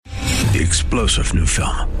the explosive new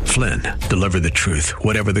film, Flynn, deliver the truth,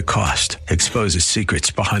 whatever the cost, exposes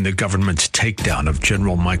secrets behind the government's takedown of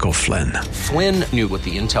General Michael Flynn. Flynn knew what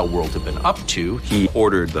the intel world had been up to. He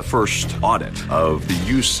ordered the first audit of the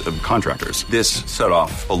use of contractors. This set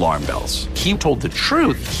off alarm bells. He told the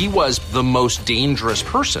truth. He was the most dangerous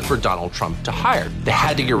person for Donald Trump to hire. They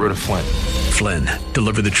had to get rid of Flynn. Flynn,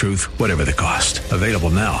 deliver the truth, whatever the cost. Available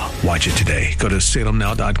now. Watch it today. Go to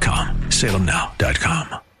salemnow.com.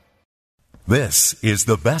 salemnow.com. This is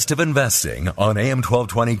the Best of Investing on AM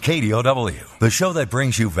 1220 KDOW, the show that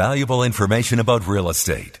brings you valuable information about real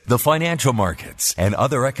estate, the financial markets, and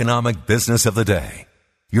other economic business of the day.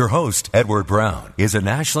 Your host, Edward Brown, is a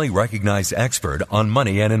nationally recognized expert on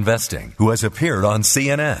money and investing who has appeared on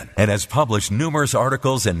CNN and has published numerous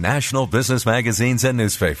articles in national business magazines and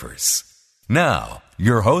newspapers. Now,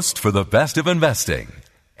 your host for the Best of Investing,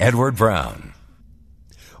 Edward Brown.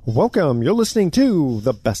 Welcome. You're listening to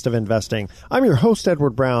The Best of Investing. I'm your host,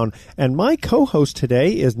 Edward Brown, and my co-host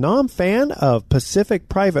today is Nam Phan of Pacific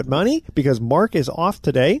Private Money because Mark is off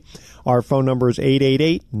today. Our phone number is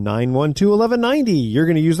 888-912-1190. You're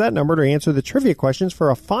going to use that number to answer the trivia questions for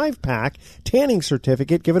a 5-pack tanning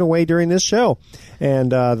certificate given away during this show.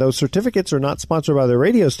 And those certificates are not sponsored by the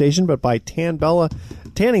radio station, but by Tan Bella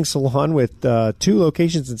Tanning Salon with 2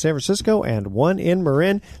 locations in San Francisco and 1 in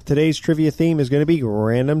Marin. Today's trivia theme is going to be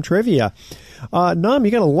random trivia. Nam,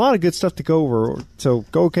 you got a lot of good stuff to go over, so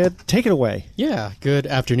go ahead, take it away. Yeah, good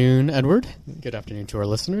afternoon, Edward. Good afternoon to our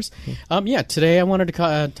listeners. Today I wanted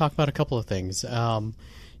to talk about a couple of things. A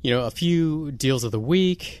few deals of the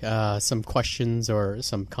week, some questions or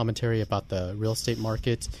some commentary about the real estate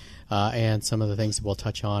market, and some of the things we'll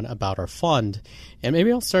touch on about our fund. And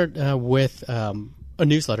maybe I'll start with a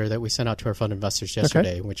newsletter that we sent out to our fund investors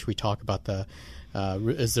yesterday, in which we talk about the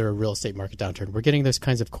is there a real estate market downturn? We're getting those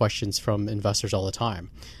kinds of questions from investors all the time.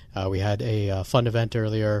 We had a fund event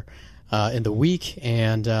earlier in the week,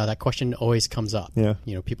 and that question always comes up. Yeah.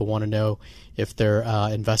 People want to know if their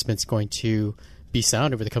investment's going to be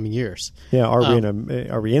sound over the coming years. Yeah,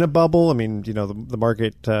 are we in a bubble? I mean, the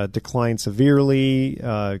market declined severely,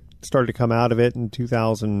 started to come out of it in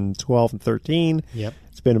 2012 and 13. Yep.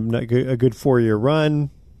 It's been a good 4-year run.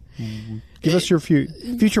 Give us your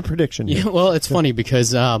future prediction. Yeah, well, it's funny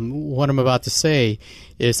because what I'm about to say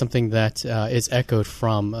is something that is echoed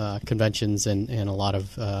from conventions and a lot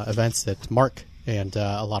of events that Mark and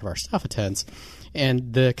a lot of our staff attends.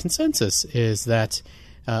 And the consensus is that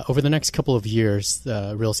over the next couple of years,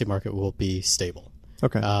 the real estate market will be stable.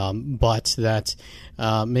 Okay. But that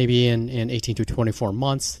maybe in 18 to 24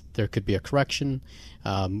 months, there could be a correction.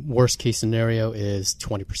 Worst case scenario is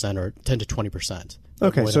 20% or 10 to 20%.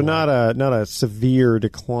 Okay, so not a severe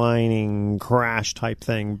declining crash type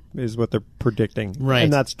thing is what they're predicting. Right.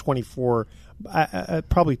 And that's probably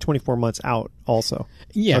 24 months out also.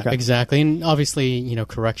 Yeah, okay. Exactly. And obviously,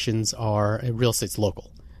 corrections are real estate's local.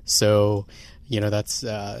 So, that's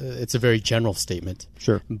it's a very general statement.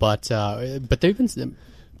 Sure. But they've been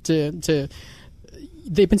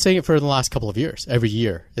they've been saying it for the last couple of years. Every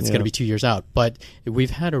year, it's going to be 2 years out. But we've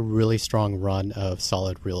had a really strong run of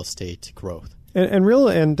solid real estate growth. And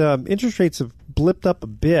interest rates have blipped up a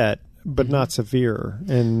bit, but not severe.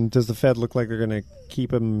 And does the Fed look like they're going to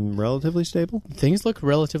keep them relatively stable? Things look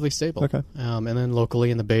relatively stable. Okay. And then locally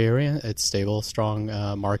in the Bay Area, it's stable, strong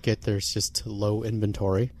market. There's just low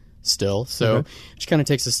inventory still. So which kind of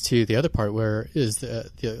takes us to the other part where is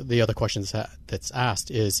the other question that's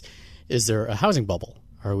asked is there a housing bubble?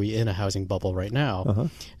 Are we in a housing bubble right now? Uh-huh.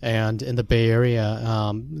 And in the Bay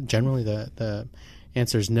Area, generally the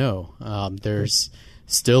answer is no. There's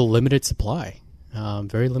still limited supply,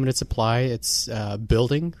 very limited supply. It's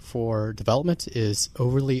building for development is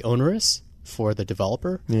overly onerous for the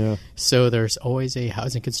developer. Yeah. So there's always a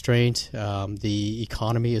housing constraint. The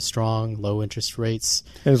economy is strong, low interest rates.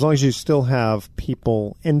 And as long as you still have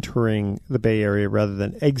people entering the Bay Area rather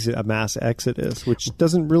than a mass exodus, which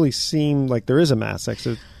doesn't really seem like there is a mass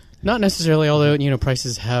exodus. Not necessarily, although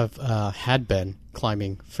prices have had been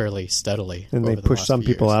climbing fairly steadily, and they push some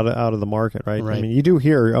people out of the market, right? Right. I mean, you do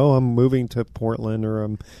hear, I'm moving to Portland, or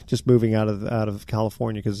I'm just moving out of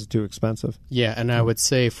California because it's too expensive. Yeah, and I would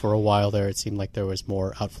say for a while there, it seemed like there was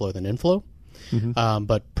more outflow than inflow.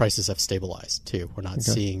 But prices have stabilized too. We're not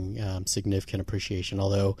seeing significant appreciation,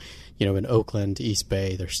 although in Oakland, East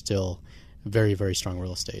Bay, there's still very, very strong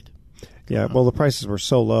real estate. Yeah, well, the prices were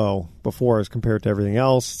so low before as compared to everything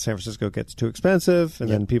else. San Francisco gets too expensive, and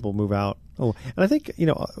then people move out. Oh, and I think,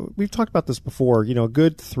 we've talked about this before. A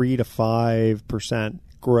good 3 to 5%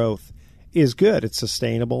 growth is good. It's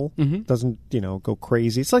sustainable. Doesn't, go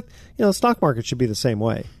crazy. It's like, the stock market should be the same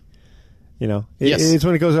way. Yes. It's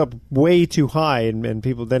when it goes up way too high, and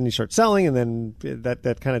people then you start selling, and then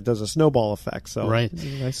that kind of does a snowball effect. So Right.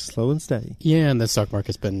 Nice, slow and steady. Yeah, and the stock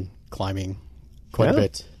market's been climbing quite a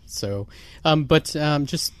bit. So, but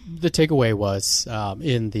just the takeaway was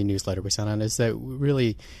in the newsletter we sent out is that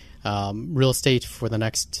really real estate for the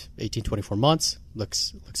next 18, 24 months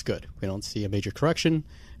looks good. We don't see a major correction.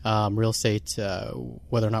 Real estate,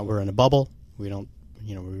 whether or not we're in a bubble, we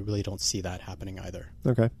really don't see that happening either.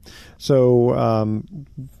 Okay. So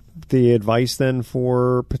the advice then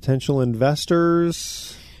for potential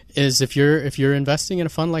investors is if you're investing in a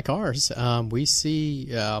fund like ours, we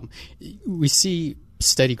see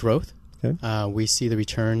steady growth. Okay. We see the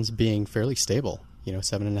returns being fairly stable,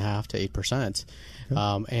 7.5% to 8%.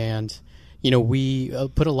 Okay. And we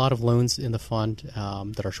put a lot of loans in the fund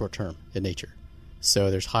that are short term in nature.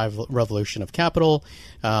 So there's high revolution of capital.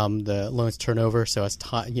 The loans turn over. So as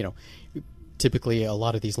typically a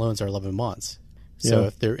lot of these loans are 11 months. So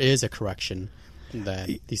if there is a correction,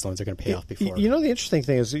 then these loans are going to pay off before. The interesting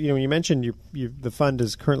thing is, when you mentioned the fund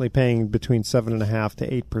is currently paying between 7.5%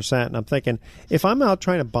 to 8%, and I'm thinking, if I'm out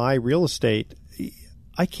trying to buy real estate,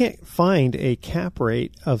 I can't find a cap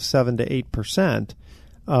rate of 7 to 8%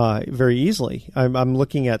 very easily. I'm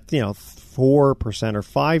looking at 4% or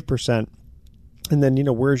 5%, and then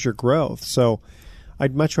where's your growth? So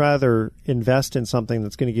I'd much rather invest in something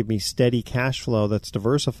that's going to give me steady cash flow that's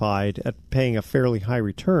diversified at paying a fairly high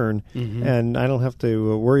return, and I don't have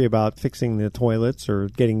to worry about fixing the toilets or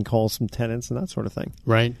getting calls from tenants and that sort of thing.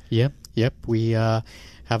 Right. Yep. We have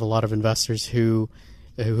a lot of investors who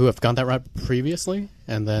have gone that route previously,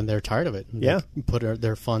 and then they're tired of it. Yeah. They put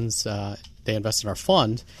their funds, they invest in our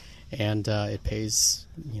fund, and it pays,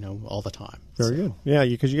 all the time. Very good. Yeah,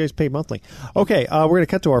 because you guys pay monthly. Okay, we're going to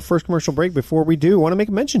cut to our first commercial break. Before we do, I want to make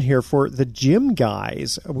a mention here for the Gym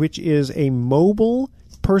Guys, which is a mobile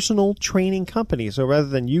personal training company. So rather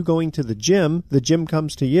than you going to the gym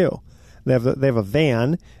comes to you. They have a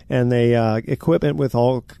van, and they equip it with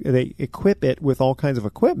all kinds of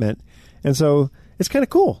equipment, and so it's kind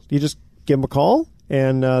of cool. You just give them a call,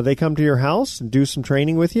 and they come to your house and do some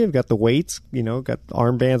training with you. You've got the weights, got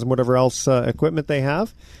armbands and whatever else equipment they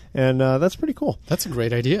have, and that's pretty cool. That's a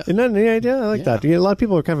great idea. Isn't that a neat idea? I like that. A lot of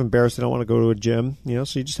people are kind of embarrassed they don't want to go to a gym,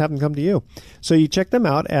 so you just have them come to you. So you check them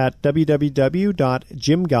out at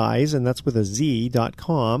www.gymguys, and that's with a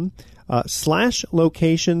Z.com.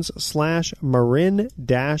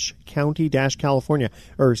 /locations/Marin-County-California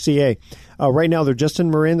or CA. Right now they're just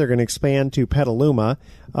in Marin. They're going to expand to Petaluma.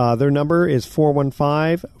 Their number is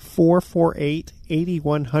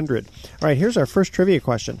 415-448-8100. All right, here's our first trivia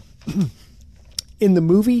question. In the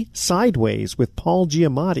movie Sideways with Paul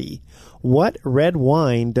Giamatti, what red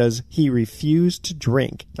wine does he refuse to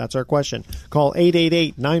drink? That's our question. Call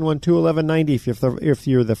 888-912-1190. If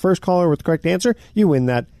you're the first caller with the correct answer, you win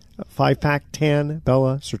that 5-pack Tan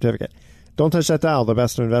Bella certificate. Don't touch that dial. The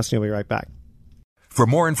Best of Investing will be right back. For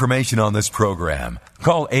more information on this program,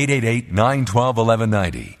 call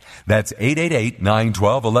 888-912-1190. That's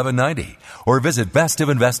 888-912-1190. Or visit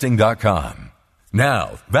bestofinvesting.com.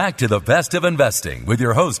 Now, back to the Best of Investing with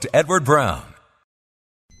your host, Edward Brown.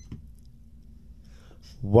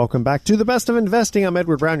 Welcome back to the Best of Investing. I'm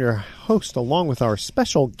Edward Brown, your host, along with our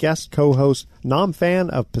special guest co-host, Nam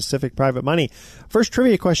Phan of Pacific Private Money. First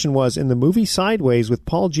trivia question was, in the movie Sideways with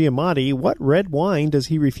Paul Giamatti, what red wine does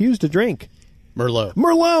he refuse to drink? Merlot.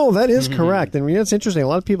 Merlot, that is correct. And it's interesting. A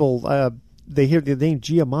lot of people, they hear the name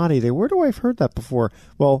Giamatti. Where do I have heard that before?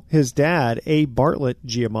 Well, his dad, A. Bartlett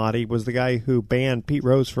Giamatti, was the guy who banned Pete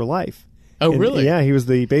Rose for life. Oh, really? Yeah, he was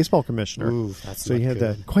the baseball commissioner. Ooh, that's so he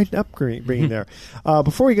had quite an upbringing there.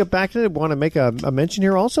 Before we get back to it, I want to make a mention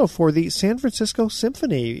here also for the San Francisco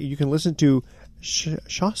Symphony. You can listen to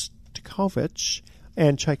Shostakovich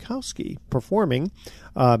and Tchaikovsky performing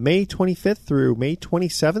May 25th through May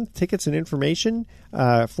 27th. Tickets and information,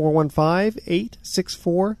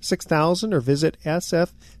 415-864-6000 or visit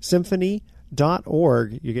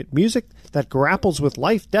sfsymphony.org. You get music that grapples with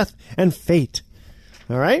life, death, and fate.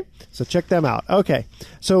 All right? So check them out. Okay.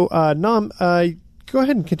 So, Nam, go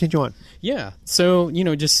ahead and continue on. Yeah. So,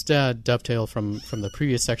 just dovetail from the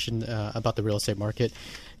previous section about the real estate market.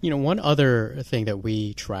 One other thing that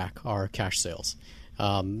we track are cash sales.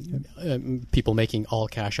 People making all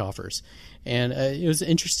cash offers. And it was an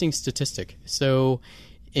interesting statistic. So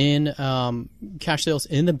in cash sales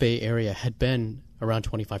in the Bay Area had been around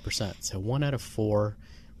 25%. So 1 out of 4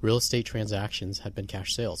 real estate transactions had been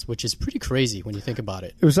cash sales, which is pretty crazy when you think about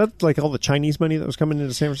it. Was that like all the Chinese money that was coming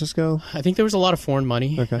into San Francisco? I think there was a lot of foreign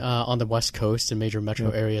money Okay. on the West Coast and major metro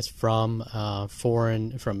areas from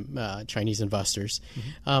Chinese investors,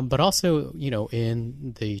 but also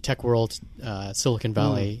in the tech world, Silicon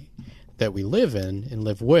Valley that we live in and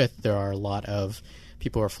live with, there are a lot of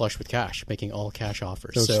people who are flush with cash, making all cash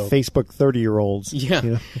offers. Those Facebook 30-year-olds.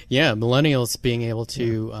 Yeah, yeah, millennials being able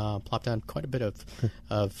to plop down quite a bit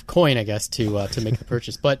of coin, I guess, to make the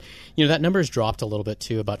purchase. But that number has dropped a little bit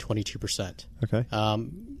to about 22%. Okay.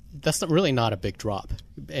 That's not a big drop,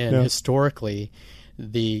 and historically,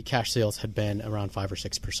 the cash sales had been around 5 or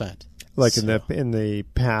 6%. Like in the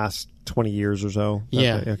past 20 years or so?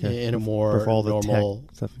 Yeah, okay. in a more all the normal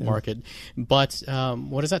tech stuff, market. But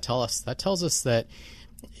what does that tell us? That tells us that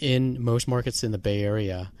in most markets in the Bay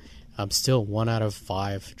Area, still 1 out of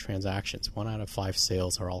 5 transactions, 1 out of 5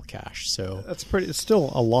 sales are all cash. So that's it's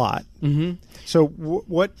still a lot. Mm-hmm. So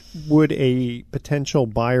what would a potential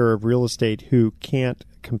buyer of real estate who can't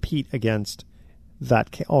compete against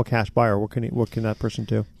that all cash buyer, what can that person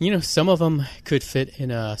do? Some of them could fit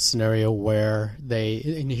in a scenario where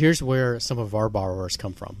and here's where some of our borrowers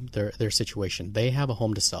come from, their situation. They have a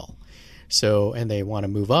home to sell, and they want to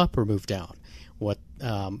move up or move down.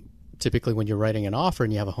 Typically when you're writing an offer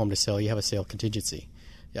and you have a home to sell, you have a sale contingency.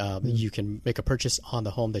 You can make a purchase on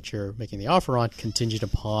the home that you're making the offer on, contingent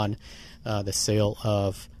upon the sale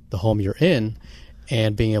of the home you're in,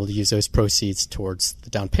 and being able to use those proceeds towards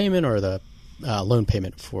the down payment or the loan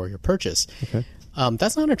payment for your purchase. Okay.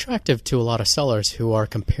 That's not attractive to a lot of sellers who are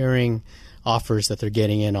comparing offers that they're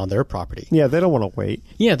getting in on their property. Yeah, they don't want to wait.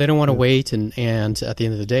 Yeah, they don't want to wait. And at the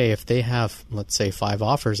end of the day, if they have, let's say, 5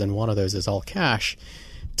 offers and one of those is all cash,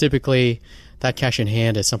 typically that cash in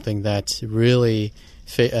hand is something that really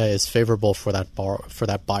is favorable for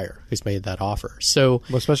that buyer who's made that offer. So,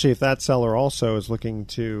 especially if that seller also is looking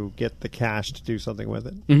to get the cash to do something with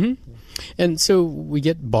it. Mm-hmm. And so we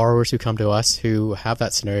get borrowers who come to us who have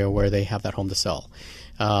that scenario where they have that home to sell.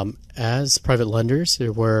 As private lenders,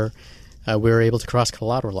 we're able to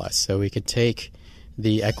cross-collateralize. So we could take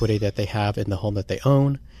the equity that they have in the home that they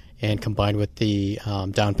own and combined with the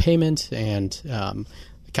down payment and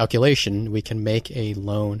calculation, we can make a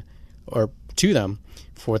loan to them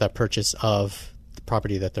for that purchase of the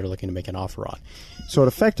property that they're looking to make an offer on. So it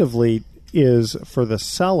effectively is, for the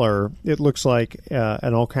seller, it looks like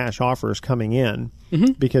an all-cash offer is coming in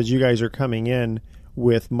because you guys are coming in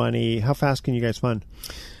with money. How fast can you guys fund?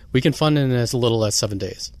 We can fund in as little as 7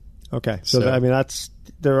 days. Okay. So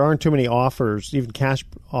there aren't too many offers, even cash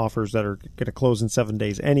offers, that are going to close in 7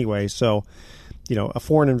 days anyway. So, a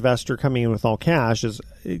foreign investor coming in with all cash is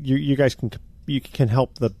you guys can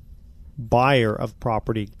help the buyer of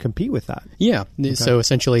property compete with that. Yeah. Okay. So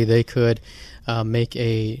essentially they could make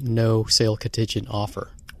a no sale contingent offer.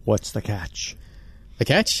 What's the catch? The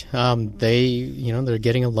catch? They're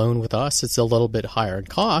getting a loan with us. It's a little bit higher in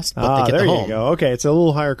cost, but they get the home. There you go. Okay, it's a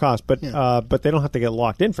little higher cost, but they don't have to get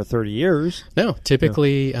locked in for 30 years. No.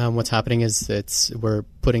 Typically, what's happening is we're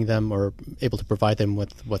putting them or able to provide them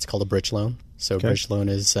with what's called a bridge loan. So bridge loan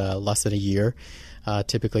is less than a year.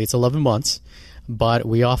 Typically, it's 11 months. But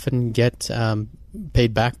we often get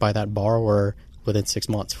paid back by that borrower within 6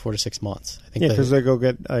 months, 4 to 6 months. I think because they go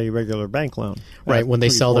get a regular bank loan. Right, when they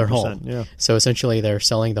sell their home. Yeah. So essentially they're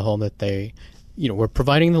selling the home that we're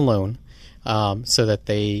providing the loan so that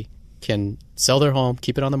they can sell their home,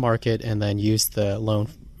 keep it on the market, and then use the loan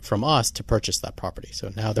from us to purchase that property.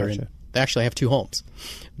 So now they actually have 2 homes.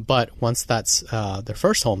 But once that's their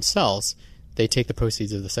first home sells, they take the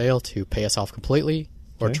proceeds of the sale to pay us off completely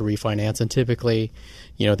or to refinance. And typically,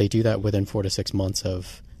 they do that within 4 to 6 months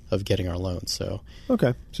of getting our loan. So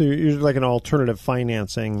you're like an alternative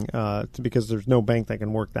financing because there's no bank that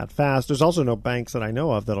can work that fast. There's also no banks that I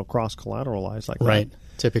know of that'll cross-collateralize like that. Right.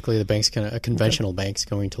 Typically, the a conventional bank's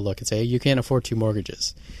going to look and say, you can't afford 2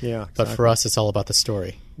 mortgages. Yeah, exactly. But for us, it's all about the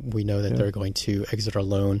story. We know that they're going to exit our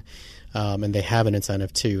loan, and they have an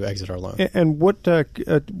incentive to exit our loan. And what's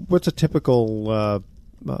a typical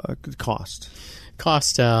cost?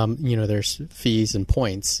 There's fees and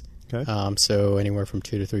points. Okay. So anywhere from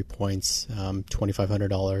 2 to 3 points,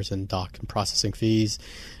 $2,500 in doc and processing fees.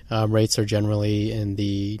 Rates are generally in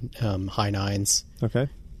the high 9s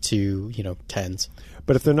to 10s.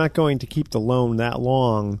 But if they're not going to keep the loan that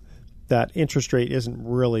long, that interest rate isn't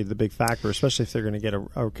really the big factor, especially if they're going to get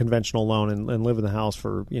a conventional loan and live in the house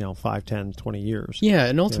for 5, 10, 20 years. Yeah,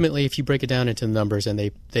 and ultimately, if you break it down into the numbers and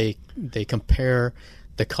they compare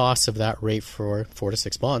the cost of that rate for 4 to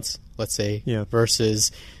 6 months, let's say,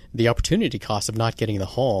 versus the opportunity cost of not getting the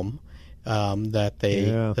home, that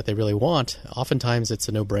they really want, oftentimes it's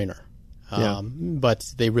a no-brainer.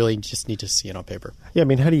 But they really just need to see it on paper. Yeah, I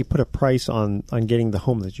mean, how do you put a price on getting the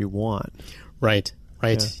home that you want? Right.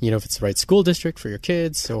 Yeah. If it's the right school district for your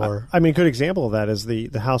kids, or I mean, a good example of that is the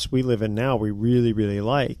house we live in now. We really, really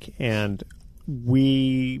like, and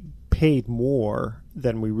we paid more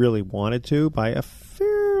than we really wanted to by a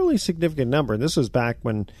fairly significant number. And this was back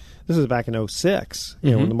in 2006.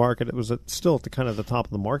 You know, when the market was still at the kind of the top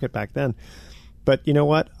of the market back then. But you know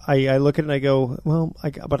what? I look at it and I go, well, I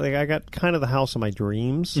got kind of the house of my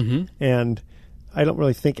dreams, and I don't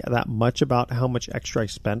really think that much about how much extra I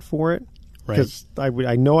spent for it. Because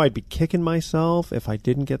I know I'd be kicking myself if I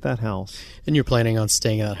didn't get that house. And you're planning on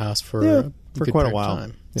staying in that house for quite a while.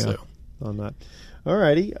 Time, on that. All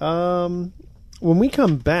righty. When we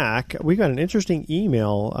come back, we got an interesting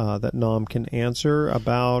email that Nam can answer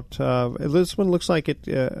about. This one looks like it.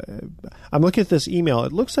 I'm looking at this email.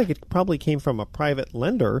 It looks like it probably came from a private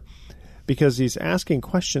lender because he's asking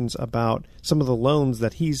questions about some of the loans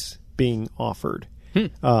that he's being offered.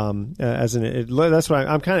 That's what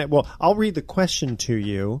I'm kind of. Well, I'll read the question to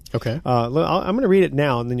you. Okay. I'm going to read it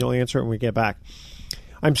now, and then you'll answer it when we get back.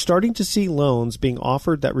 I'm starting to see loans being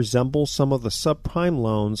offered that resemble some of the subprime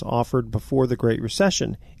loans offered before the Great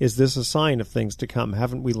Recession. Is this a sign of things to come?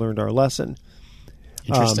 Haven't we learned our lesson?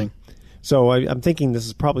 Interesting. So I'm thinking this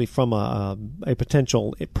is probably from a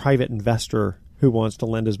potential private investor who wants to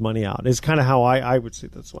lend his money out. Is kind of how I would see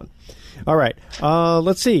this one. All right.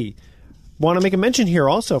 Let's see. Want to make a mention here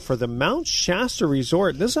also for the Mount Shasta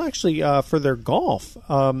Resort. This is actually for their golf.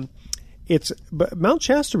 Mount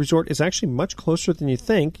Shasta Resort is actually much closer than you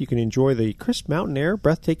think. You can enjoy the crisp mountain air,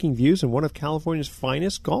 breathtaking views, and one of California's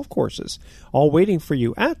finest golf courses, all waiting for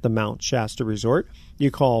you at the Mount Shasta Resort. You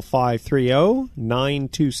call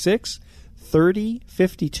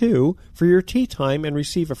 530-926-3052 for your tee time and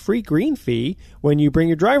receive a free green fee when you bring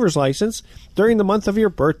your driver's license during the month of your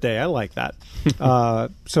birthday. I like that.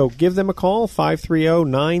 So give them a call,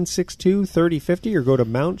 530-962-3050, or go to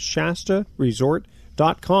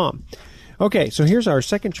MountShastaResort.com. Okay, so here's our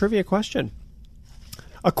second trivia question.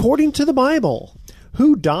 According to the Bible,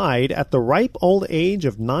 who died at the ripe old age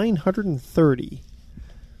of 930?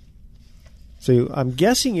 So I'm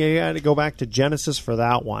guessing you got to go back to Genesis for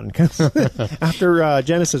that one. After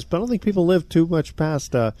Genesis, but I don't think people lived too much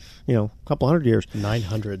past, a couple hundred years.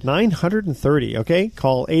 930, okay?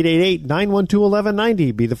 Call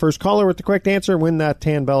 888-912-1190. Be the first caller with the correct answer and win that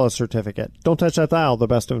Tanbella certificate. Don't touch that dial. The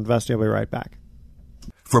Best of Investing will be right back.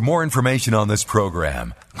 For more information on this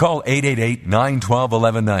program, call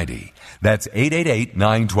 888-912-1190. That's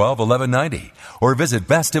 888-912-1190. Or visit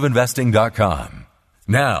bestofinvesting.com.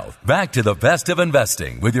 Now, back to the Best of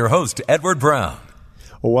Investing with your host, Edward Brown.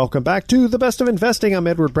 Well, welcome back to the Best of Investing. I'm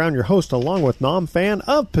Edward Brown, your host, along with Nam Phan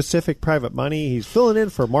of Pacific Private Money. He's filling in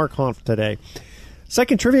for Mark Hanf today.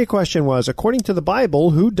 Second trivia question was, according to the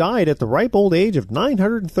Bible, who died at the ripe old age of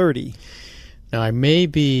 930? Now, I may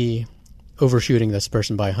be overshooting this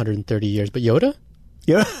person by 130 years, but Yoda?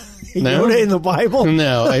 Yeah, No? Yoda in the Bible?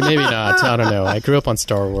 No, maybe not. I don't know. I grew up on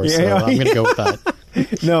Star Wars, so I'm going to go with that.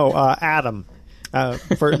 No, Adam.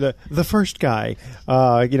 For the first guy,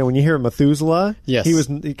 when you hear Methuselah, yes, he was,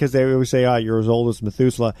 because they always say, you're as old as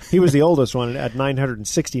Methuselah. He was the oldest one at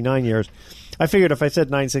 969 years. I figured if I said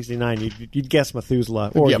 969, you'd guess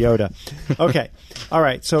Methuselah or Yoda. Okay, all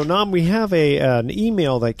right. So Nam, we have an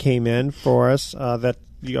email that came in for us that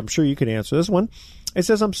I'm sure you could answer this one. It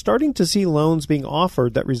says, I'm starting to see loans being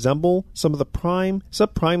offered that resemble some of the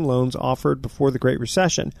subprime loans offered before the Great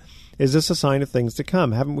Recession. Is this a sign of things to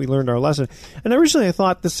come? Haven't we learned our lesson? And originally I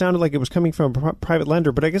thought this sounded like it was coming from a private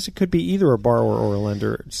lender, but I guess it could be either a borrower or a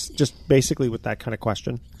lender. It's just basically with that kind of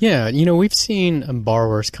question. Yeah, we've seen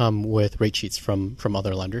borrowers come with rate sheets from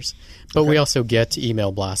other lenders, but we also get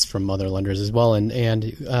email blasts from other lenders as well, and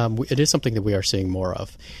it is something that we are seeing more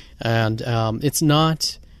of. And it's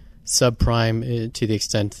not subprime to the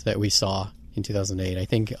extent that we saw in 2008. I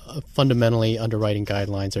think fundamentally underwriting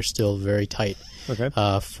guidelines are still very tight. Okay.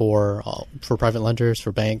 For private lenders,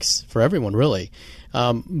 for banks, for everyone really.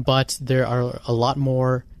 But there are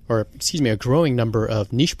a growing number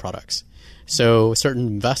of niche products. So certain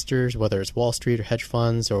investors, whether it's Wall Street or hedge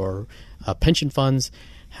funds or pension funds,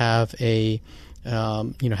 have have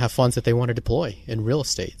funds that they want to deploy in real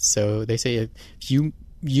estate. So they say, if you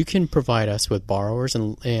can provide us with borrowers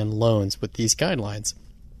and loans with these guidelines,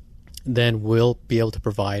 then we'll be able to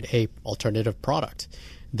provide a alternative product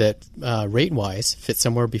that rate-wise fits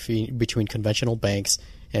somewhere between conventional banks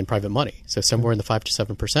and private money, so somewhere in the 5 to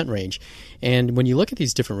 7% range. And when you look at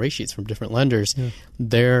these different rate sheets from different lenders,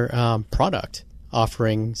 their product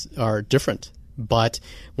offerings are different but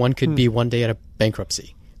one could be one day at a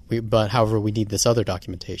bankruptcy. But however, we need this other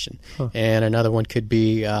documentation. And another one could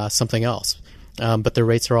be something else. But the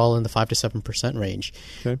rates are all in the 5 to 7% range.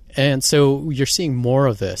 Okay. And so you're seeing more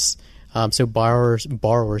of this. So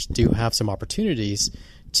borrowers do have some opportunities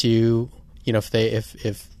to,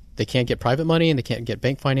 if they can't get private money and they can't get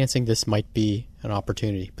bank financing, this might be an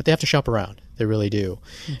opportunity. But they have to shop around. They really do.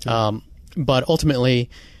 Okay. But ultimately,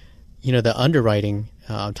 the underwriting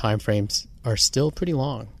timeframes are still pretty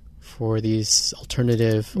long for these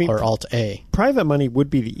alternative or Alt-A. Private money would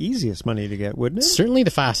be the easiest money to get, wouldn't it? Certainly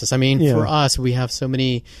the fastest. I mean, for us, we have so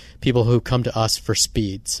many people who come to us for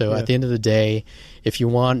speed. So at the end of the day, if you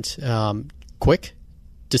want quick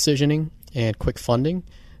decisioning and quick funding,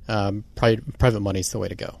 private money is the way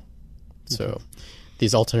to go. So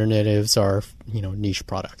these alternatives are, niche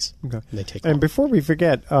products. Okay. They take and long. before we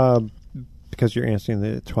forget, because you're answering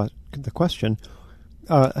the question,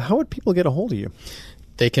 how would people get a hold of you?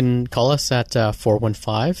 They can call us at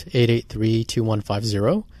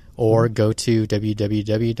 415-883-2150 or go to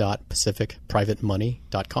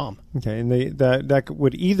www.pacificprivatemoney.com. Okay, and that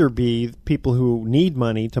would either be people who need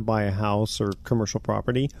money to buy a house or commercial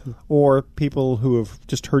property, or people who have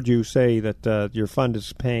just heard you say that your fund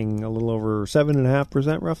is paying a little over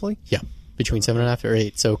 7.5% roughly? Yeah, between 7.5 or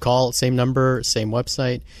 8. So call, same number, same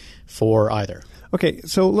website for either. Okay,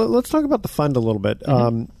 so let's talk about the fund a little bit.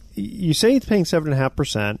 Mm-hmm. You say it's paying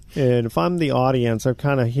 7.5%, and if I'm the audience, I'm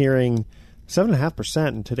kind of hearing 7.5%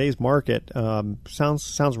 in today's market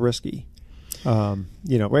sounds risky. Right?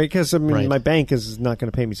 Because my bank is not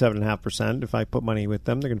going to pay me 7.5%. If I put money with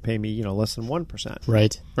them, they're going to pay me less than 1%.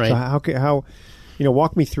 Right. So how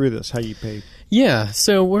walk me through this? How you pay? Yeah,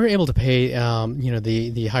 so we're able to pay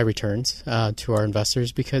the high returns to our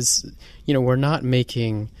investors because we're not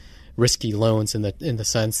making risky loans in the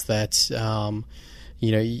sense that.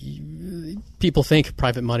 People think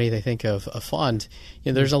private money, they think of a fund.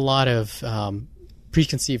 There's a lot of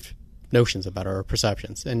preconceived notions about our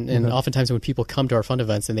perceptions. And oftentimes when people come to our fund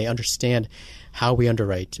events and they understand how we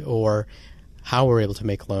underwrite or how we're able to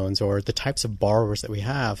make loans or the types of borrowers that we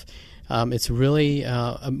have, it's really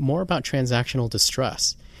more about transactional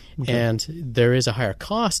distress. Okay. And there is a higher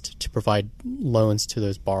cost to provide loans to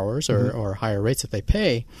those borrowers or higher rates that they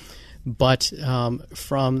pay. But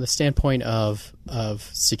from the standpoint of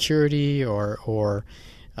security or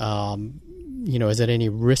is it any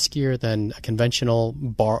riskier than a conventional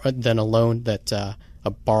than a loan that a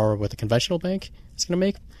borrower with a conventional bank is going to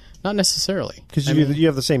make? Not necessarily. Because you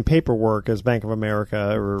have the same paperwork as Bank of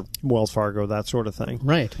America or Wells Fargo, that sort of thing.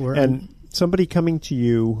 Right. And somebody coming to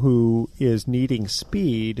you who is needing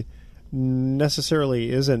speed necessarily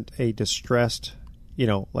isn't a distressed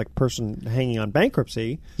person hanging on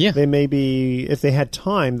bankruptcy. Yeah. They may be, if they had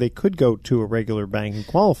time, they could go to a regular bank and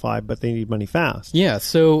qualify, but they need money fast. Yeah.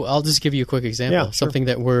 So I'll just give you a quick example. Yeah, something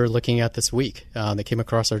that we're looking at this week that came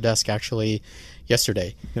across our desk actually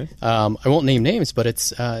yesterday. Okay. I won't name names, but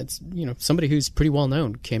it's somebody who's pretty well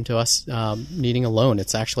known came to us needing a loan.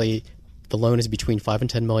 It's actually, the loan is between $5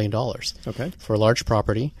 and $10 million. Okay. For a large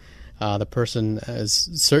property. The person is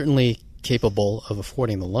certainly capable of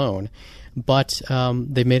affording the loan. But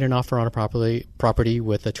they made an offer on a property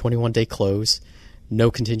with a 21-day close, no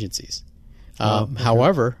contingencies.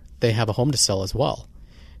 However, they have a home to sell as well.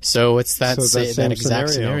 So it's that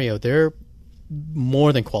exact scenario. They're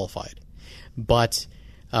more than qualified. But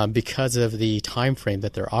because of the time frame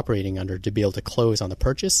that they're operating under to be able to close on the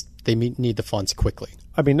purchase, they need the funds quickly.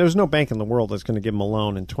 I mean, there's no bank in the world that's going to give them a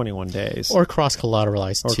loan in 21 days. Or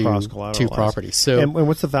cross-collateralize two properties. So, and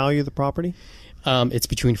what's the value of the property? It's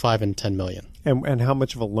between $5 and $10 million. And how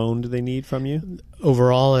much of a loan do they need from you?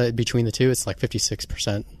 Overall, between the two, it's like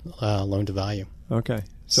 56% loan to value. Okay,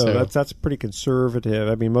 so that's pretty conservative.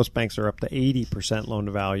 I mean, most banks are up to 80% loan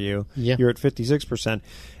to value. Yeah. You're at 56%,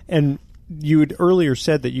 and you had earlier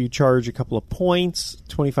said that you charge a couple of points,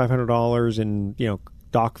 $2,500 in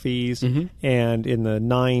doc fees, and in the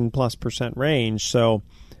 9+% range. So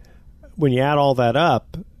when you add all that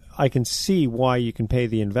up, I can see why you can pay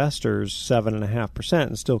the investors 7.5%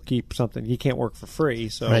 and still keep something. You can't work for free,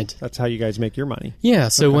 so That's how you guys make your money. Yeah.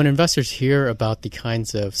 So when investors hear about the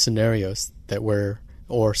kinds of scenarios that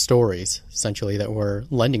or stories essentially that we're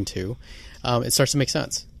lending to, it starts to make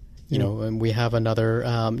sense. And we have another.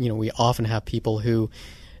 We often have people who,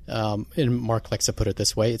 and Mark likes to put it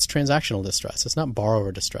this way: it's transactional distress. It's not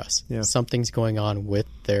borrower distress. Yeah. Something's going on with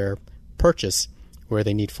their purchase where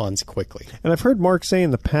they need funds quickly. And I've heard Mark say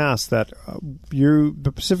in the past that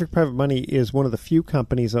the Pacific Private Money is one of the few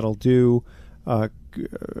companies that'll do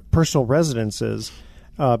personal residences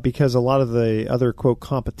because a lot of the other, quote,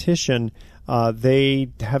 competition they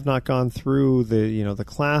have not gone through the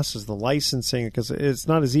classes, the licensing, because it's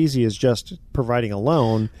not as easy as just providing a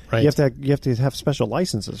loan. Right. You have to have special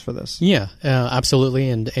licenses for this. Yeah, absolutely,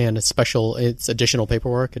 and it's additional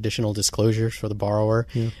paperwork, additional disclosures for the borrower,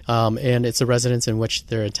 and it's a residence in which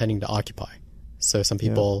they're intending to occupy. So some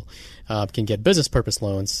people can get business purpose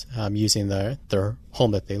loans using their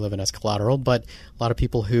home that they live in as collateral, but a lot of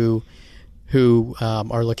people who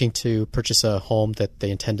are looking to purchase a home that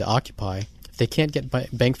they intend to occupy, if they can't get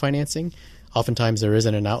bank financing, oftentimes there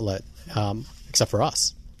isn't an outlet except for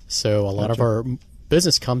us. So a lot of our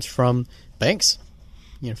business comes from banks.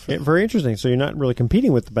 Very interesting. So you're not really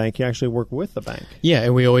competing with the bank; you actually work with the bank. Yeah,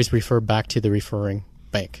 and we always refer back to the referring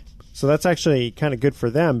bank. So that's actually kind of good for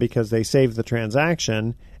them because they save the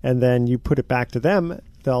transaction, and then you put it back to them.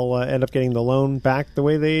 They'll end up getting the loan back the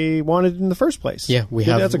way they wanted in the first place. Yeah,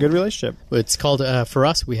 that's a good relationship. It's called for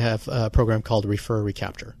us. We have a program called Refer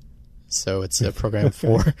Recapture. So it's a program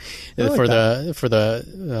for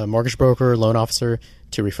the mortgage broker, loan officer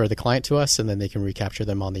to refer the client to us, and then they can recapture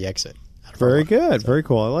them on the exit. Very good, very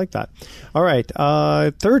cool. I like that. All right,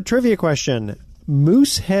 third trivia question: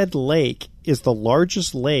 Moosehead Lake is the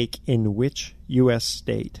largest lake in which U.S.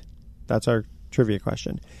 state? That's our trivia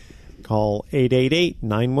question. Call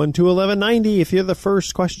 888-912-1190 if you're the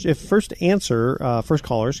first caller,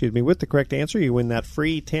 with the correct answer. You win that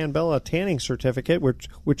free Tan Bella tanning certificate,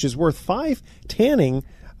 which is worth 5 tanning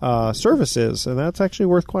services, and that's actually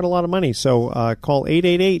worth quite a lot of money. So call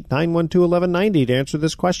 888-912-1190 to answer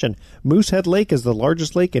this question. Moosehead Lake is the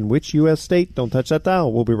largest lake in which U.S. state? Don't touch that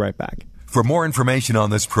dial. We'll be right back. For more information on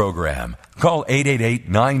this program, call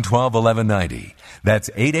 888-912-1190. That's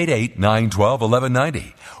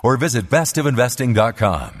 888-912-1190. Or visit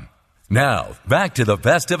bestofinvesting.com. Now, back to the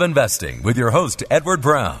Best of Investing with your host, Edward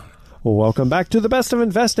Brown. Well, welcome back to the Best of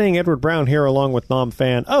Investing. Edward Brown here along with Nam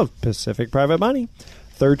Phan of Pacific Private Money.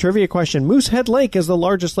 Third trivia question. Moosehead Lake is the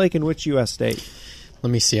largest lake in which U.S. state?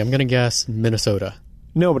 Let me see. I'm going to guess Minnesota.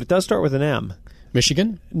 No, but it does start with an M.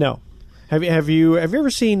 Michigan? No. Have you ever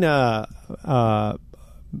seen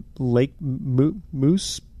Lake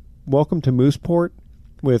Moose? Welcome to Mooseport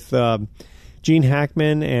with Gene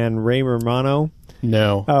Hackman and Ray Romano?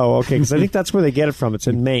 No. Oh, okay. Because I think that's where they get it from. It's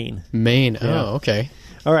in Maine. Maine. Yeah. Oh, okay.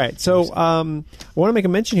 All right. So I want to make a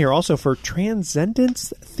mention here also for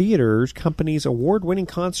Transcendence Theater's company's award-winning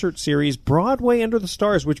concert series, Broadway Under the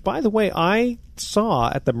Stars, which, by the way, I saw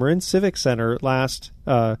at the Marin Civic Center just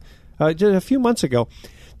a few months ago.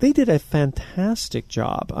 They did a fantastic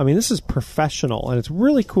job. I mean, this is professional, and it's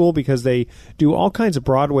really cool because they do all kinds of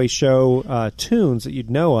Broadway show tunes that you'd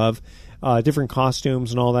know of, different costumes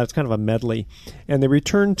and all that. It's kind of a medley. And they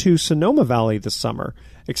returned to Sonoma Valley this summer.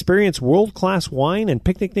 Experience world-class wine and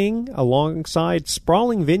picnicking alongside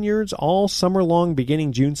sprawling vineyards all summer long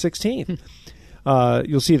beginning June 16th.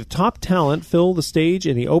 You'll see the top talent fill the stage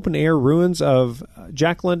in the open-air ruins of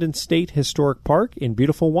Jack London State Historic Park in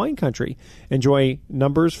beautiful wine country. Enjoy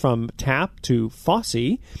numbers from Tap to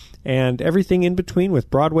Fosse and everything in between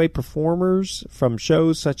with Broadway performers from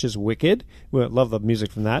shows such as Wicked. We love the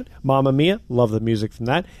music from that. Mamma Mia, love the music from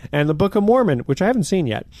that. And The Book of Mormon, which I haven't seen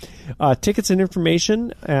yet. Tickets and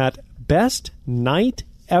information at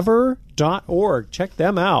bestnightever.org. Check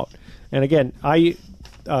them out. And again,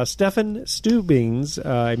 Stefan Stubings,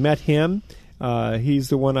 I met him. He's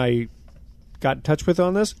the one I got in touch with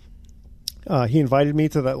on this. He invited me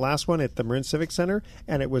to that last one at the Marin Civic Center,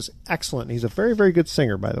 and it was excellent. He's a very, very good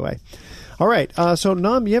singer, by the way. All right. So,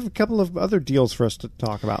 Nam, you have a couple of other deals for us to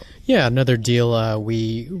talk about. Yeah, another deal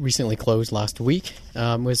we recently closed last week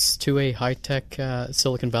was to a high-tech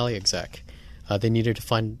Silicon Valley exec. They needed to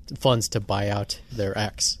find funds to buy out their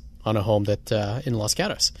ex on a home that in Los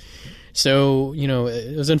Gatos. So,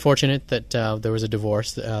 it was unfortunate that there was a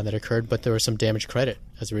divorce that occurred, but there was some damaged credit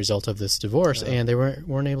as a result of this divorce, and they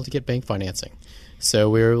weren't able to get bank financing.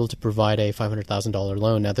 So we were able to provide a $500,000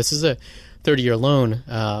 loan. Now, this is a 30-year loan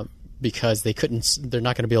because they're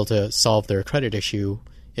not going to be able to solve their credit issue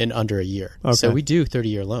in under a year. Okay. So we do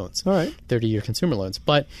 30-year loans, all right, 30-year consumer loans.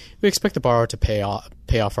 But we expect the borrower to pay off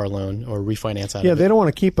our loan or refinance out of it. Yeah, they don't want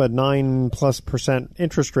to keep a 9+%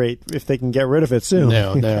 interest rate if they can get rid of it soon.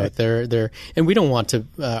 No, they're and we don't want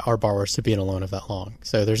our borrowers to be in a loan of that long.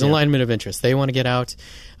 So there's an alignment of interest. They want to get out.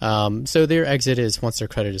 So their exit is once their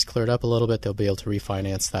credit is cleared up a little bit, they'll be able to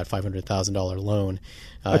refinance that $500,000 loan.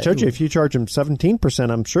 I told you, if you charge them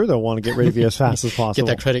 17%, I'm sure they'll want to get rid of you as fast as possible.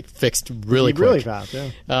 Get that credit fixed really quick. Really fast,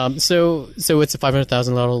 yeah. So it's a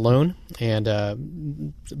 $500,000 loan,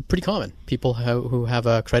 and pretty common. People who have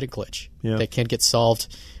a credit glitch that can't get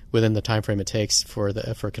solved within the time frame it takes for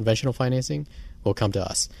conventional financing will come to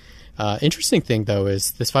us. Interesting thing, though,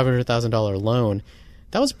 is this $500,000 loan,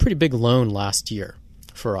 that was a pretty big loan last year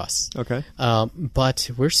for us. Okay. But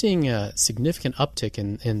we're seeing a significant uptick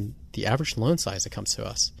in the average loan size that comes to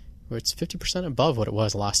us. It's 50% above what it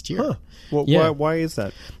was last year. Huh. Well, Yeah. why is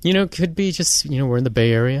that? Could be just, we're in the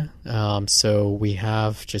Bay Area, so we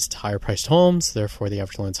have just higher priced homes, therefore the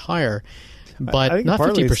average loan's higher, but I think not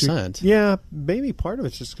partly it's 50%. Yeah, maybe part of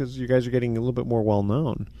it's just because you guys are getting a little bit more well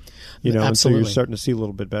known. And so Absolutely. you're starting to see a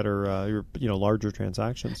little bit better, larger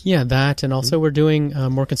transactions. Yeah, that, and also we're doing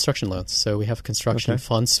more construction loans. So we have construction Okay.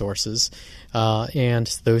 fund sources, and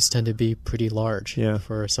those tend to be pretty large Yeah.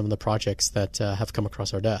 for some of the projects that have come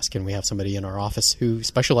across our desk. And we have somebody in our office who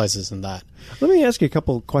specializes in that. Let me ask you a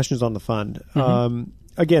couple of questions on the fund.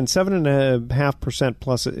 Again, 7.5%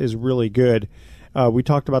 plus is really good. We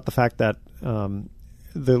talked about the fact that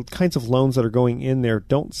the kinds of loans that are going in there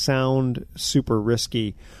don't sound super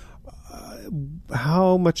risky.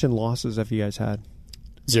 How much in losses have you guys had?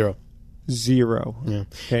 Zero. Zero. Yeah.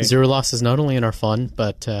 Okay. Zero losses not only in our fund,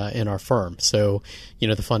 but in our firm. So,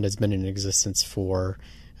 the fund has been in existence for,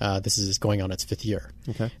 this is going on its 5th year.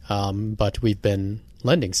 Okay. But we've been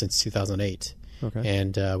lending since 2008. Okay.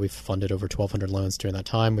 And we've funded over 1,200 loans during that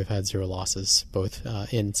time. We've had zero losses, both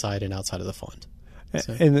inside and outside of the fund.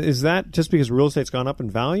 So- And is that just because real estate's gone up in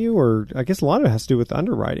value, or I guess a lot of it has to do with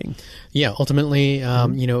underwriting? Yeah, ultimately,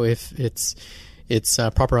 if it's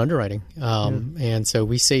proper underwriting, and so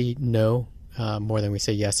we say no more than we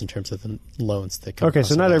say yes in terms of the loans that come. Okay, across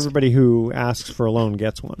so our not desk. everybody who asks for a loan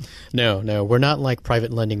gets one. No, we're not like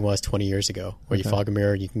private lending was 20 years ago, where you fog a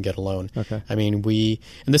mirror and you can get a loan. Okay. I mean,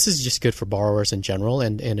 and this is just good for borrowers in general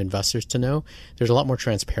and investors to know. There's a lot more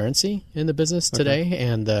transparency in the business today,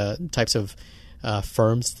 and the types of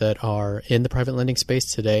firms that are in the private lending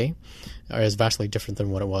space today is vastly different than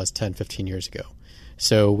what it was 10, 15 years ago.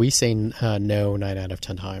 So we say no 9 out of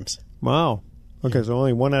 10 times. Wow. Okay, so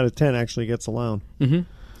only 1 out of 10 actually gets a loan.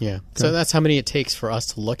 Yeah. So that's how many it takes for us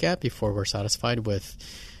to look at before we're satisfied with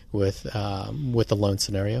the loan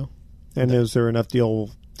scenario. And is there enough deal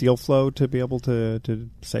flow to be able to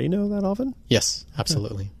say no that often? Yes,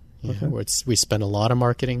 absolutely. Yeah. We spend a lot of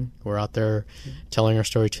marketing. We're out there telling our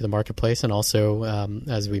story to the marketplace, and also,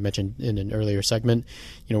 as we mentioned in an earlier segment,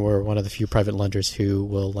 we're one of the few private lenders who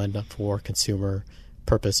will lend up for consumer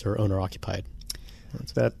purpose or owner occupied.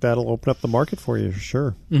 That'll open up the market for you, for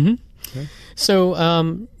sure.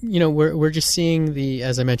 So, we're just seeing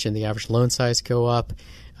as I mentioned, the average loan size go up.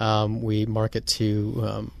 We market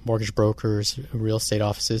to mortgage brokers, real estate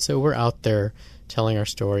offices. So we're out there telling our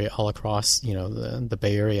story all across, the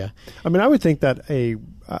Bay Area. I mean, I would think that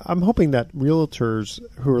I'm hoping that realtors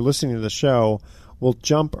who are listening to the show will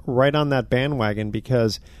jump right on that bandwagon,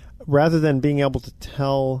 because rather than being able to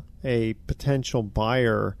tell a potential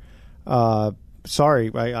buyer,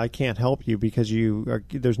 sorry, I can't help you because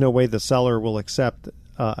there's no way the seller will accept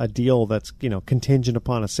a deal that's contingent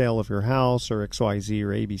upon a sale of your house or XYZ or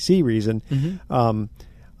ABC reason.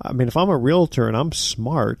 I mean, if I'm a realtor and I'm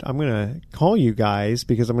smart, I'm going to call you guys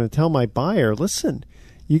because I'm going to tell my buyer, listen,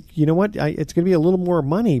 you know what? It's going to be a little more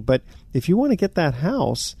money, but if you want to get that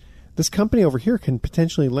house, this company over here can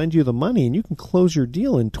potentially lend you the money, and you can close your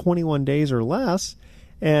deal in 21 days or less,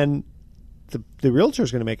 and the realtor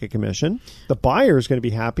is going to make a commission. The buyer is going to be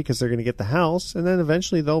happy because they're going to get the house, and then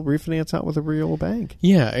eventually they'll refinance out with a real bank.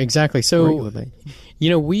 Yeah, exactly. So, Regular bank.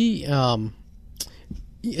 we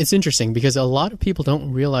it's interesting because a lot of people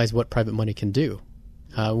don't realize what private money can do,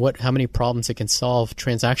 how many problems it can solve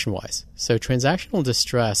transaction-wise. So transactional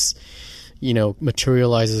distress,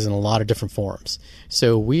 materializes in a lot of different forms.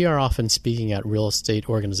 So we are often speaking at real estate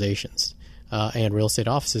organizations and real estate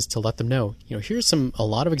offices to let them know, here's a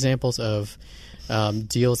lot of examples of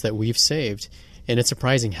deals that we've saved, and it's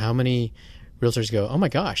surprising how many realtors go, oh my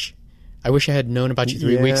gosh, I wish I had known about you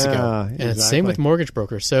 3 weeks ago. And it's same with mortgage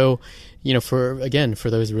brokers. So, for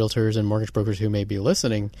those realtors and mortgage brokers who may be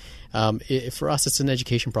listening, for us, it's an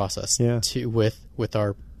education process with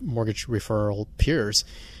our mortgage referral peers.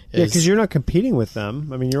 Yeah, because you're not competing with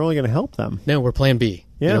them. I mean, you're only going to help them. No, we're Plan B.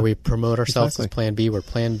 Yeah, we promote ourselves exactly. as Plan B. We're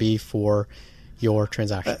Plan B for your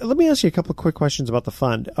transaction. Let me ask you a couple of quick questions about the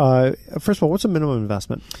fund. First of all, what's a minimum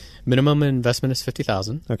investment? Minimum investment is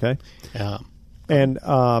 $50,000. Okay.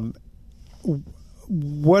 And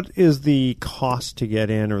what is the cost to get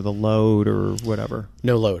in, or the load, or whatever?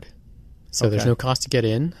 No load. So there's no cost to get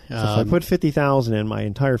in. So if I put $50,000 in, my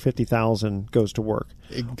entire $50,000 goes to work.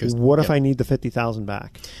 What if I need the $50,000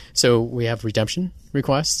 back? So we have redemption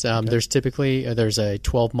requests. There's typically a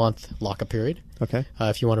 12-month lockup period. Okay.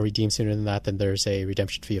 If you want to redeem sooner than that, then there's a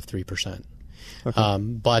redemption fee of 3%. Okay.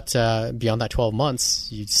 But beyond that 12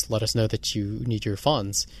 months, you just let us know that you need your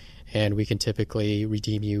funds, and we can typically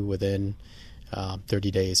redeem you within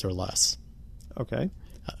 30 days or less. Okay.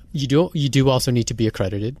 You do also need to be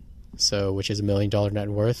accredited, so which is $1 million net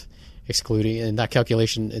worth, excluding in that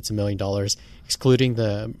calculation it's $1 million, excluding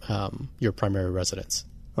the your primary residence.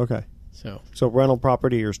 Okay. So rental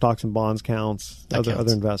property or stocks and bonds counts, other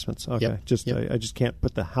investments. Okay. Yep. I just can't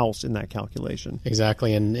put the house in that calculation.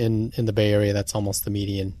 Exactly. And in the Bay Area, that's almost the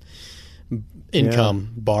median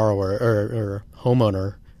income borrower or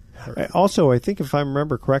homeowner. Also, I think if I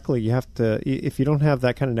remember correctly, you have to, if you don't have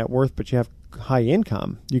that kind of net worth, but you have high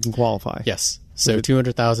income, you can qualify. Yes. So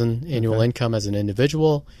 $200,000 annual income as an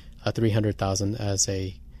individual,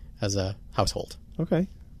 $300,000 as a household. Okay.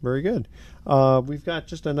 Very good. We've got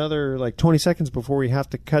just another 20 seconds before we have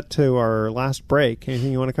to cut to our last break.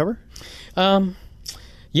 Anything you want to cover?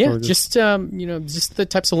 Yeah, just the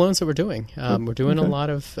types of loans that we're doing. We're doing a lot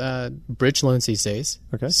of bridge loans these days.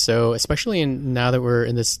 Okay. So especially now that we're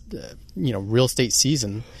in this real estate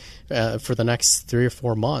season for the next 3 or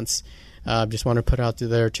 4 months, just want to put out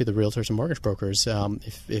there to the realtors and mortgage brokers,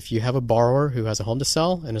 if you have a borrower who has a home to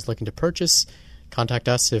sell and is looking to purchase, contact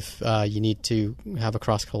us if you need to have a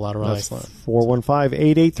cross-collateralized loan.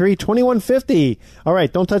 415-883-2150. All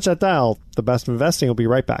right, don't touch that dial. The Best of Investing will be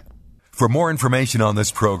right back. For more information on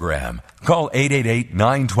this program, call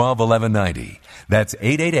 888-912-1190. That's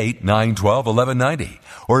 888-912-1190.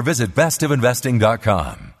 Or visit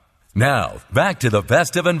bestofinvesting.com. Now, back to the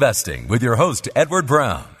Best of Investing with your host, Edward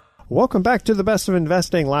Brown. Welcome back to the Best of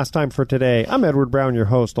Investing. Last time for today, I'm Edward Brown, your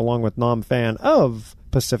host, along with Nam Phan of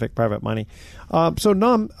Pacific Private Money. So,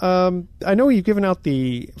 Nam, I know you've given out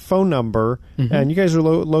the phone number, and you guys are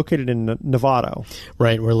located in Novato.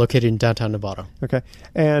 Right, we're located in downtown Novato. Okay.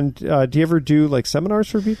 And do you ever do seminars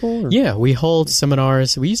for people? Or? Yeah, we hold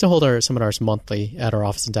seminars. We used to hold our seminars monthly at our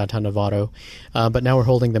office in downtown Novato, but now we're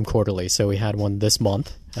holding them quarterly. So we had one this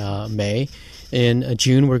month, May. In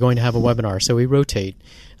June, we're going to have a webinar, so we rotate.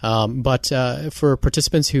 But for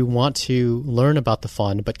participants who want to learn about the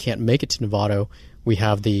fund but can't make it to Novato, we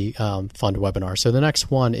have the fund webinar. So the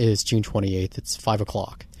next one is June 28th. It's 5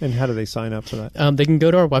 o'clock. And how do they sign up for that? They can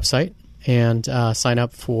go to our website and sign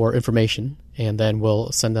up for information, and then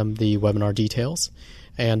we'll send them the webinar details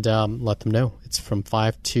and let them know. It's from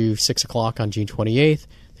 5 to 6 o'clock on June 28th.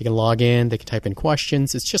 They can log in. They can type in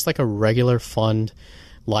questions. It's just like a regular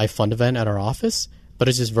live fund event at our office, but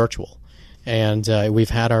it's just virtual. And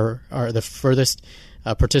we've had the furthest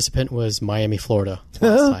participant was Miami, Florida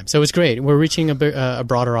last time. So it was great. We're reaching a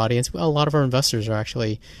broader audience. A lot of our investors are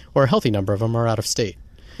actually, or a healthy number of them, are out of state.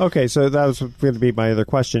 Okay, so that was going to be my other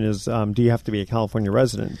question is, do you have to be a California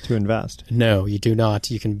resident to invest? No, you do not.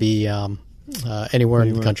 You can be anywhere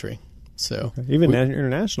in the country. So even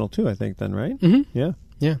international too, I think then, right? Mm-hmm.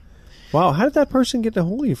 Yeah. Wow, how did that person get a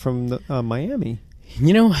hold of you from Miami?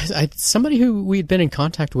 Somebody who we'd been in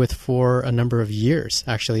contact with for a number of years,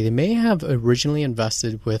 actually. They may have originally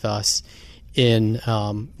invested with us in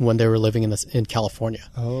when they were living in California.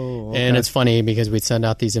 Oh, okay. And it's funny because we'd send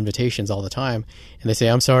out these invitations all the time, and they say,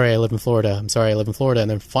 I'm sorry, I live in Florida. I'm sorry, I live in Florida. And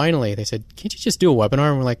then finally they said, can't you just do a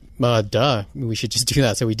webinar? And we're like, duh, we should just do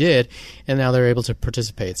that. So we did, and now they're able to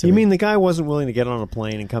participate. So you mean the guy wasn't willing to get on a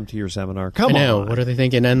plane and come to your seminar? Come on. I know. What are they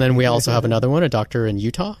thinking? And then we also have another one, a doctor in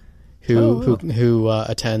Utah, who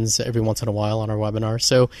attends every once in a while on our webinar.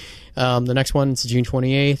 So the next one's June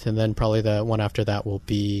 28th, and then probably the one after that will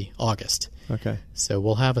be August. Okay. So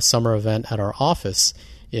we'll have a summer event at our office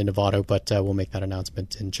in Novato, but we'll make that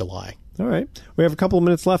announcement in July. All right. We have a couple of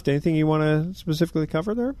minutes left. Anything you want to specifically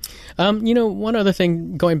cover there? One other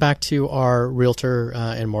thing, going back to our realtor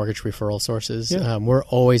and mortgage referral sources, we're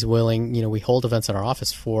always willing, we hold events at our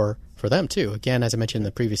office for them too. Again, as I mentioned in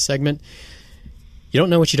the previous segment, you don't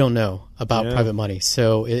know what you don't know about private money.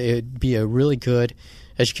 So it'd be a really good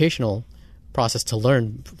educational process to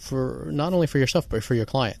learn for not only for yourself, but for your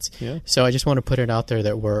clients. Yeah. So I just want to put it out there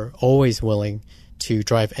that we're always willing to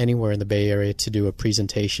drive anywhere in the Bay Area to do a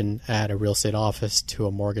presentation at a real estate office, to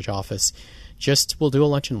a mortgage office. We'll do a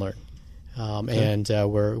lunch and learn. And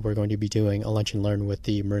we're going to be doing a lunch and learn with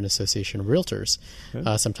the Marin Association of Realtors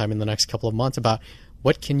sometime in the next couple of months about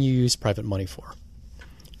what can you use private money for.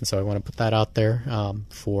 And so I want to put that out there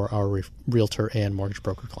for our realtor and mortgage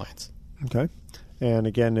broker clients. Okay. And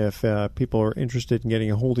again, if people are interested in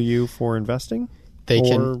getting a hold of you for investing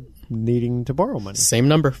needing to borrow money. Same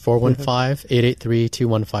number,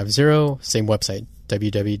 415-883-2150. Same website,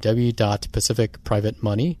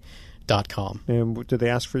 www.pacificprivatemoney.com. And do they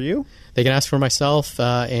ask for you? They can ask for myself,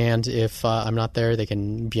 and if I'm not there,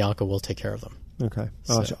 Bianca will take care of them. Okay.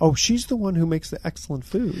 Oh, she's the one who makes the excellent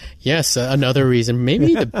food. Yes, another reason,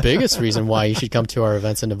 maybe the biggest reason why you should come to our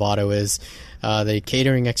events in Novato is the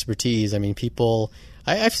catering expertise. I mean, people,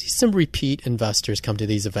 I've seen some repeat investors come to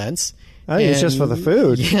these events. I think it's just for the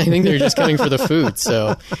food. Yeah, I think they're just coming for the food.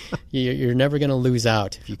 So you're never going to lose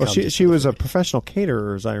out if you come. Well, she was a professional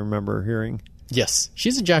caterer, as I remember hearing. Yes,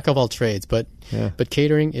 she's a jack of all trades, but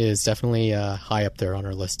catering is definitely high up there on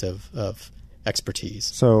our list of expertise.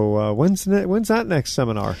 So when's that next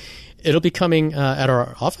seminar? It'll be coming at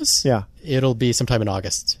our office. Yeah. It'll be sometime in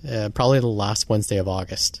August, probably the last Wednesday of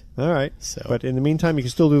August. All right. So, but in the meantime, you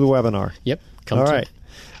can still do the webinar. Yep. All right.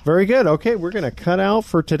 Very good. Okay, we're going to cut out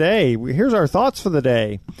for today. Here's our thoughts for the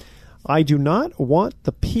day. I do not want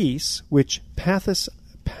the peace which passeth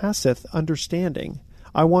understanding.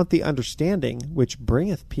 I want the understanding which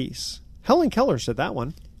bringeth peace. Helen Keller said that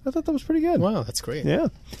one. I thought that was pretty good. Wow, that's great. Yeah.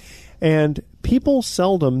 And people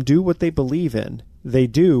seldom do what they believe in. They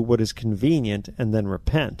do what is convenient and then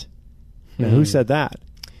repent. Now, who said that?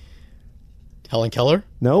 Helen Keller?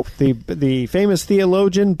 Nope. The famous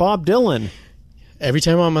theologian Bob Dylan. Every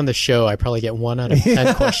time I'm on the show, I probably get 1 out of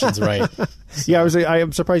 10 questions right. So. Yeah,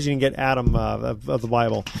 I'm surprised you didn't get Adam of the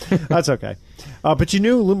Bible. That's okay. But you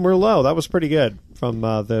knew Merlot. That was pretty good from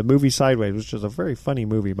the movie Sideways, which is a very funny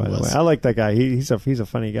movie, by the way. I like that guy. He's a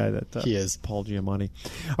funny guy. He is. Paul Giamatti.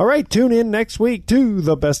 All right, tune in next week to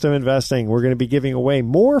The Best of Investing. We're going to be giving away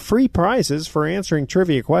more free prizes for answering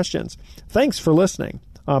trivia questions. Thanks for listening.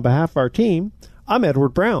 On behalf of our team, I'm Edward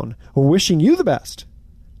Brown, wishing you the best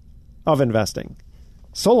of investing.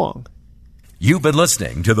 So long. You've been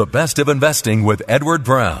listening to The Best of Investing with Edward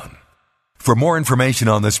Brown. For more information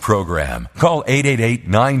on this program, call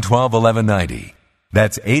 888-912-1190.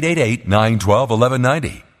 That's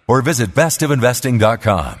 888-912-1190. Or visit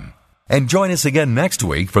bestofinvesting.com. And join us again next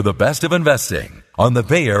week for The Best of Investing on the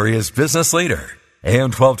Bay Area's business leader,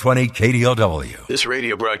 AM 1220 KDOW. This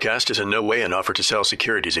radio broadcast is in no way an offer to sell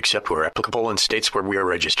securities except where applicable in states where we are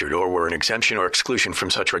registered or where an exemption or exclusion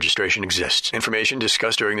from such registration exists. Information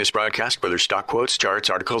discussed during this broadcast, whether stock quotes,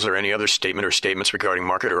 charts, articles, or any other statement or statements regarding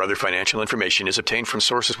market or other financial information, is obtained from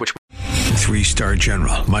sources which... 3-star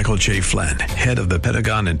General Michael J. Flynn, head of the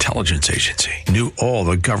Pentagon Intelligence Agency, knew all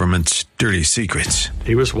the government's dirty secrets.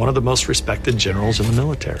 He was one of the most respected generals in the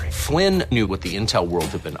military. Flynn knew what the intel world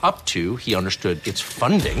had been up to. He understood its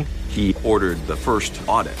funding. He ordered the first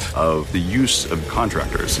audit of the use of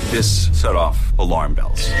contractors. This set off alarm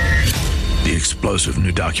bells. The explosive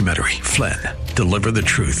new documentary, Flynn, Deliver the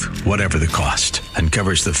Truth, Whatever the Cost,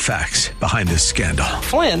 uncovers the facts behind this scandal.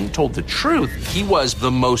 Flynn told the truth. He was the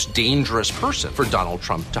most dangerous person for Donald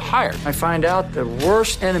Trump to hire. I find out the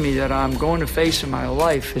worst enemy that I'm going to face in my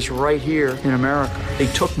life is right here in America. They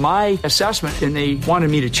took my assessment and they wanted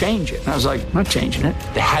me to change it. And I was like, I'm not changing it.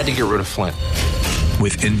 They had to get rid of Flynn.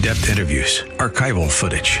 With in-depth interviews, archival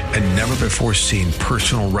footage, and never-before-seen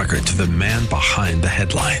personal records of the man behind the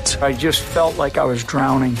headlines. I just felt like I was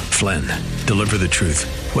drowning. Flynn, Deliver the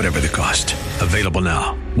Truth, Whatever the Cost. Available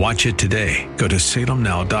now. Watch it today. Go to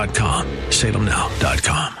salemnow.com.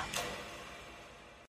 salemnow.com.